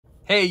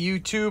Hey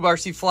YouTube,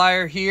 RC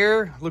Flyer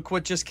here. Look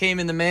what just came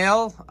in the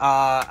mail.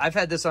 I've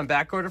had this on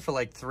back order for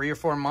like 3 or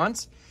 4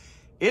 months.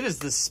 It is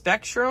the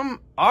Spektrum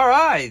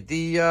RI,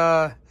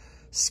 the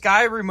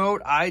Sky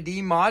Remote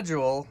ID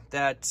module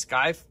that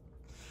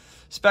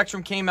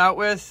Spektrum came out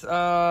with,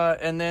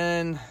 and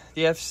then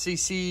the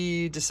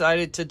FCC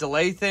decided to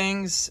delay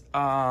things,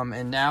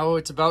 and now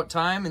it's about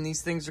time and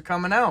these things are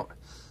coming out.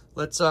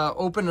 Let's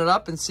open it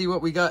up and see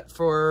what we got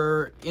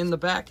for in the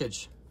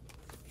package.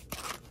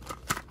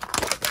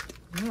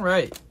 All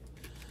right,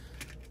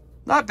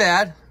 not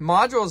bad.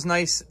 Module's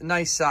nice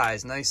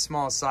size, nice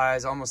small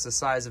size, almost the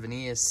size of an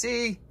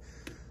ESC.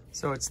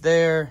 So it's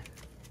there.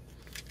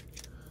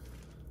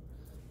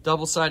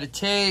 Double-sided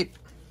tape.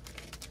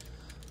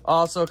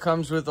 Also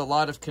comes with a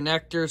lot of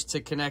connectors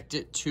to connect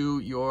it to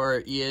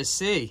your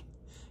ESC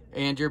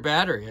and your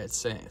battery, I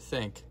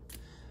think.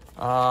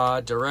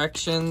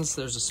 Directions,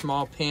 there's a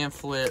small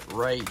pamphlet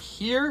right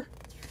here.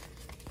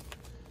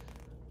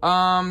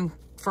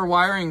 For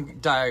wiring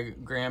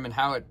diagram and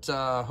how it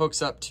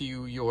hooks up to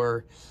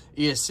your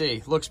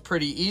ESC. Looks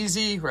pretty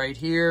easy right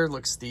here.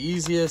 Looks the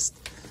easiest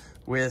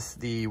with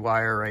the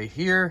wire right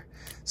here.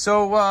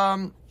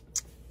 So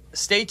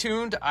stay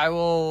tuned. I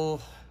will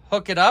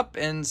hook it up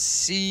and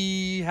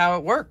see how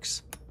it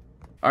works.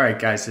 All right,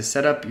 guys, to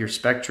set up your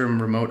Spektrum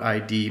Remote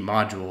ID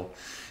module,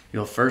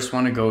 you'll first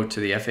want to go to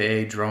the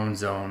FAA Drone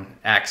Zone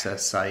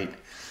access site.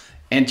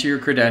 Enter your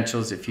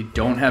credentials. If you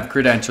don't have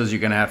credentials,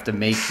 you're going to have to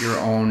make your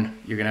own.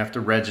 You're going to have to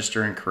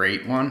register and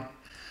create one.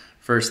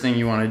 First thing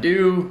you want to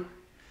do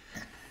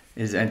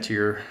is enter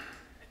your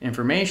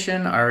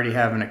information. I already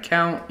have an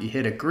account. You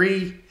hit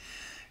agree,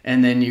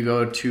 and then you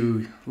go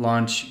to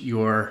launch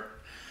your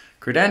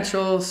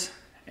credentials.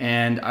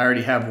 And I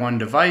already have one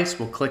device.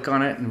 We'll click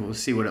on it and we'll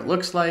see what it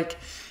looks like.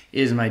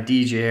 It is my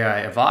DJI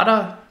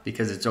Avata.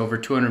 Because it's over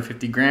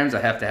 250 grams,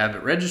 I have to have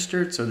it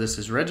registered. So this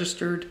is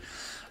registered.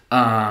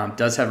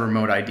 Does have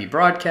remote ID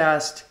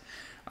broadcast.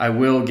 I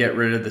will get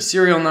rid of the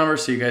serial number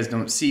so you guys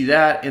don't see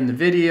that in the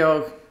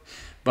video.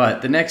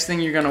 But the next thing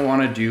you're going to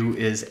want to do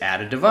is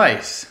add a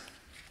device.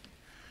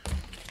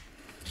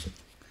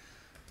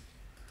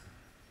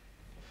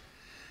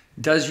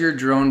 Does your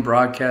drone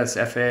broadcast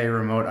FAA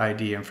remote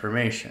ID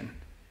information?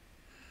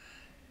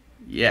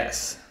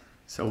 Yes.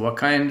 So what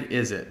kind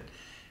is it?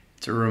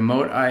 It's a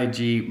remote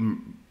ID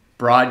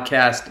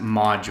broadcast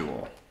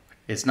module.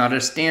 It's not a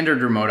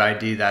standard remote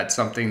ID. That's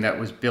something that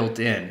was built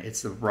in.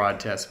 It's the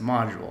broadcast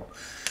module.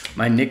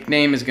 My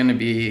nickname is going to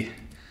be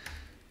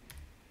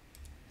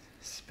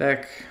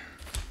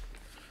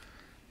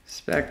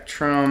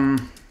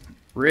Spektrum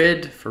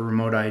RID for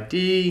remote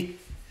ID.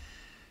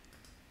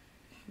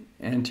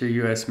 Enter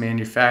US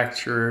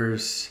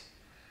manufacturers.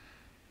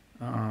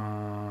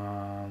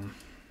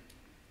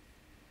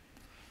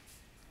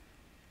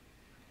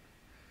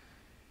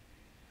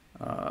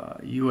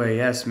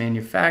 UAS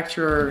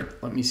manufacturer.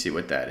 Let me see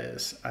what that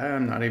is.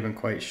 I'm not even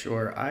quite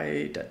sure.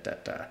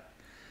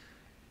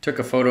 Took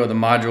a photo of the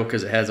module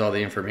because it has all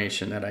the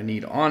information that I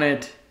need on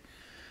it.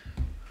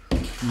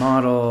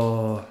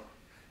 Model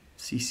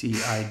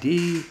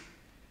CCID.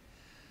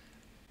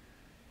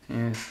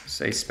 And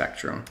say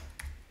Spektrum.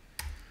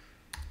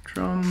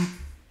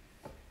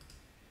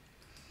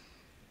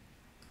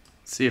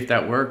 See if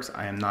that works.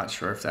 I am not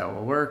sure if that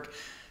will work.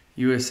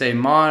 US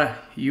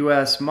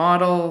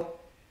model.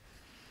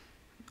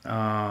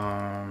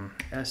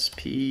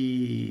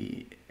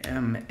 SPMA.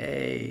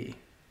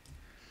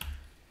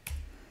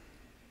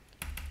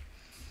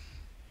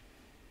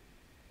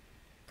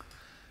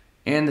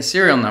 And the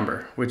serial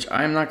number, which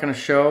I'm not going to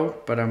show,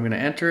 but I'm going to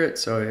enter it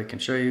so I can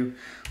show you.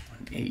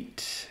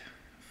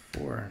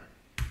 184.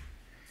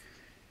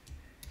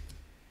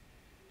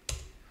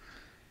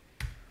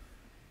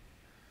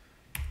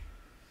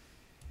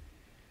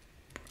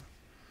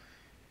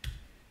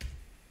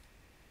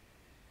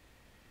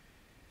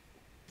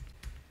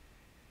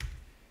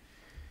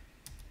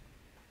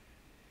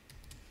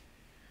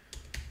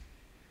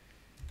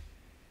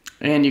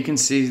 And you can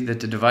see that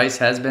the device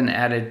has been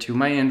added to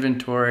my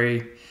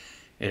inventory.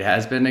 It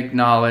has been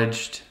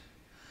acknowledged.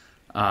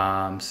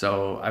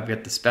 So I've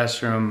got the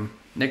Spektrum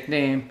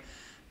nickname,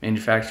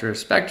 manufacturer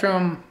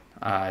Spektrum.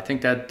 I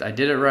think that I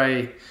did it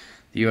right.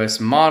 The US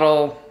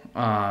model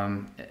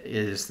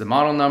is the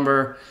model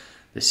number,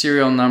 the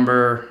serial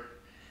number,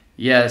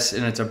 yes,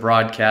 and it's a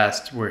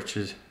broadcast, which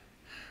is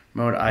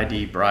remote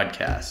ID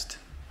broadcast.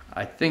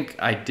 I think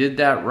I did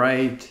that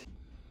right.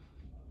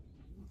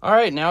 All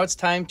right, now it's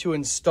time to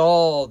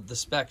install the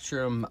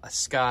Spektrum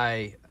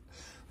Sky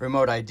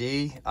Remote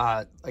ID.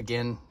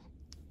 Again,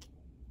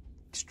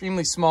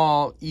 extremely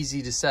small,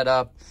 easy to set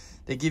up.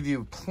 They give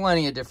you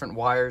plenty of different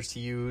wires to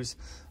use.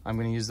 I'm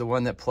going to use the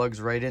one that plugs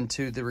right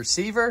into the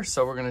receiver.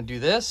 So we're going to do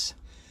this.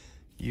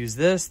 Use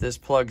this. This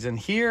plugs in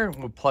here.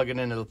 We'll plug it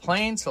into the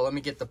plane. So let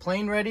me get the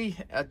plane ready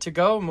to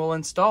go and we'll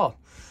install.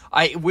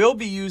 I will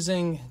be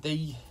using,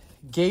 they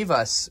gave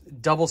us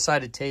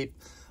double-sided tape.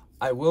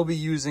 I will be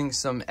using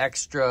some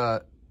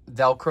extra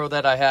Velcro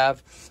that I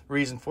have.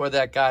 Reason for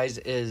that, guys,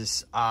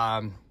 is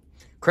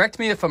Correct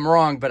me if I'm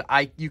wrong, but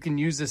you can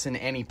use this in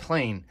any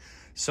plane.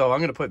 So I'm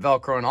going to put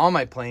Velcro in all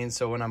my planes,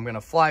 so when I'm going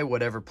to fly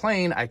whatever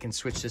plane, I can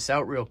switch this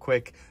out real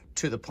quick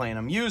to the plane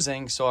I'm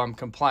using, so I'm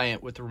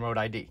compliant with the remote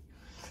ID.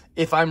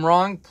 If I'm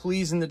wrong,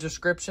 please in the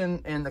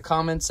description and the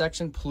comment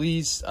section,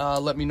 please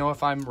let me know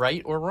if I'm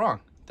right or wrong.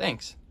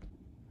 Thanks.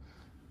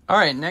 All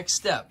right, next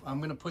step. I'm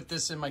going to put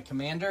this in my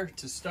Commander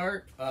to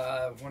start.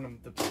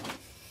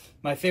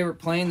 My favorite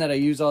plane that I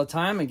use all the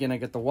time. Again, I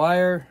got the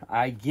wire.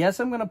 I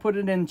guess I'm going to put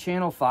it in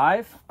channel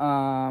 5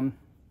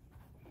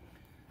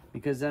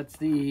 because that's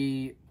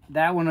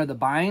that one or the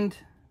bind.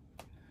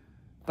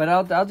 But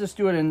I'll just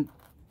do it in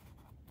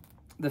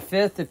the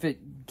 5th. If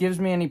it gives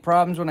me any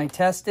problems when I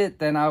test it,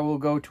 then I will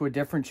go to a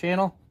different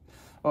channel.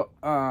 But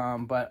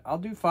I'll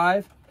do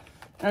 5.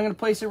 And I'm going to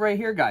place it right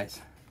here, guys.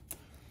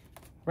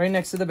 Right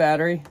next to the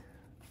battery.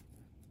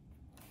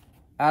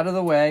 Out of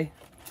the way.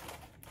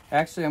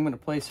 Actually, I'm going to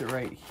place it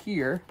right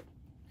here.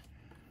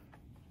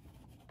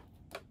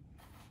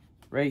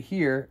 Right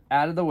here.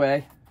 Out of the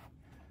way.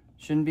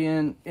 Shouldn't be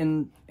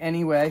in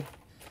any way.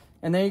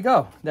 And there you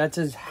go.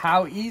 That's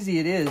how easy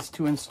it is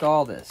to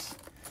install this.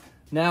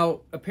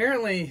 Now,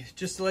 apparently,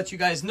 just to let you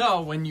guys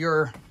know, when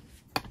you're,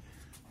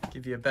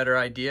 give you a better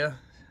idea,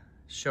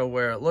 show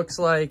where it looks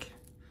like,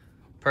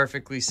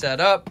 perfectly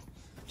set up.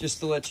 Just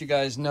to let you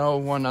guys know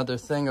one other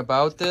thing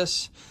about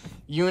this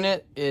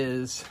unit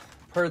is,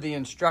 per the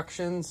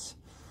instructions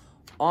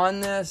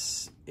on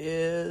this,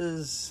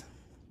 is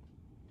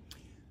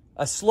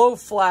a slow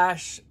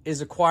flash is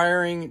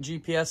acquiring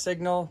GPS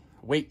signal,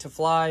 wait to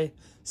fly.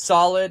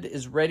 Solid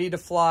is ready to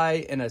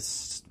fly, and a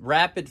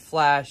rapid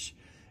flash,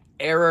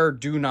 error,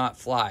 do not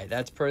fly.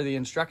 That's per the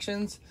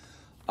instructions.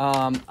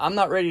 I'm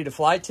not ready to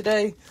fly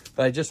today,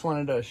 but I just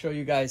wanted to show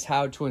you guys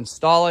how to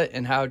install it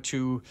and how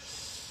to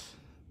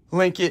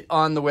link it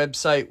on the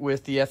website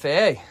with the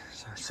FAA.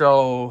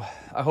 So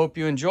I hope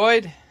you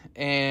enjoyed,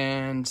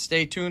 and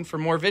stay tuned for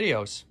more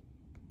videos.